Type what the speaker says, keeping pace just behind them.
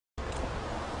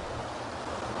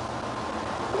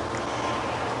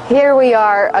Here we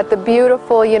are at the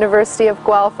beautiful University of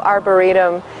Guelph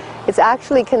Arboretum. It's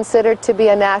actually considered to be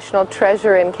a national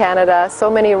treasure in Canada.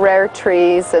 So many rare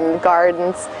trees and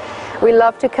gardens. We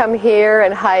love to come here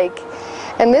and hike.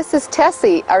 And this is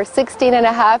Tessie, our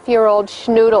 16-and-a-half-year-old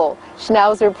schnoodle,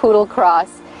 Schnauzer Poodle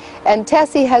Cross. And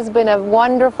Tessie has been a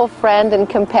wonderful friend and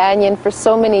companion for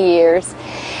so many years.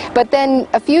 But then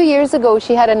a few years ago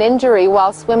she had an injury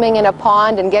while swimming in a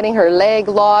pond and getting her leg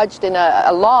lodged in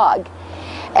a log.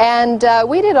 And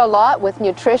we did a lot with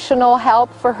nutritional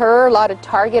help for her, a lot of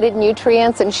targeted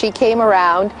nutrients, and she came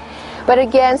around. But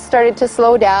again started to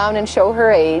slow down and show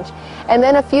her age. And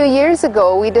then a few years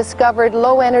ago we discovered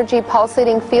low-energy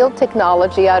pulsating field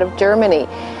technology out of Germany.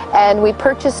 And we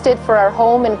purchased it for our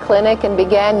home and clinic and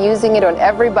began using it on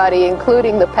everybody,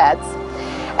 including the pets.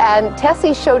 And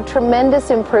Tessie showed tremendous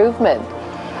improvement.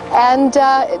 And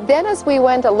then as we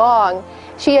went along,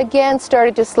 she again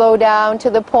started to slow down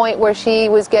to the point where she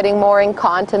was getting more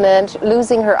incontinent,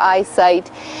 losing her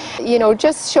eyesight, you know,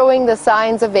 just showing the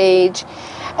signs of age.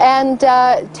 And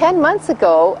 10 months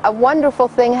ago, a wonderful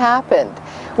thing happened.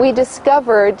 We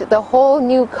discovered the whole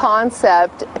new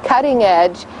concept,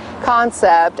 cutting-edge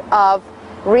concept of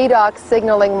redox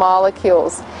signaling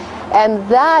molecules. And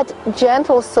that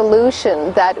gentle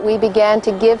solution that we began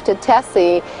to give to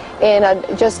Tessie in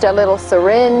just a little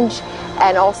syringe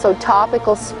and also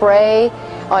topical spray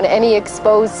on any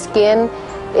exposed skin,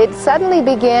 it suddenly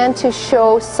began to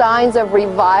show signs of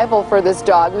revival for this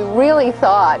dog. We really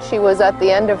thought she was at the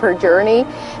end of her journey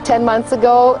 10 months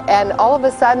ago, and all of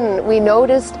a sudden we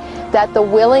noticed that the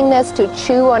willingness to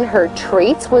chew on her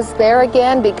treats was there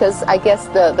again, because I guess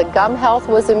the gum health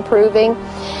was improving.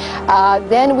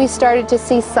 Then we started to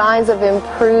see signs of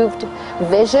improved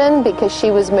vision because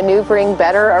she was maneuvering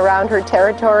better around her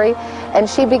territory, and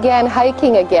she began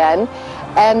hiking again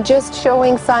and just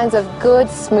showing signs of good,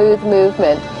 smooth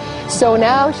movement. So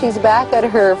now she's back at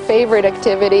her favorite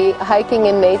activity, hiking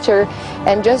in nature,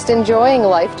 and just enjoying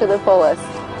life to the fullest.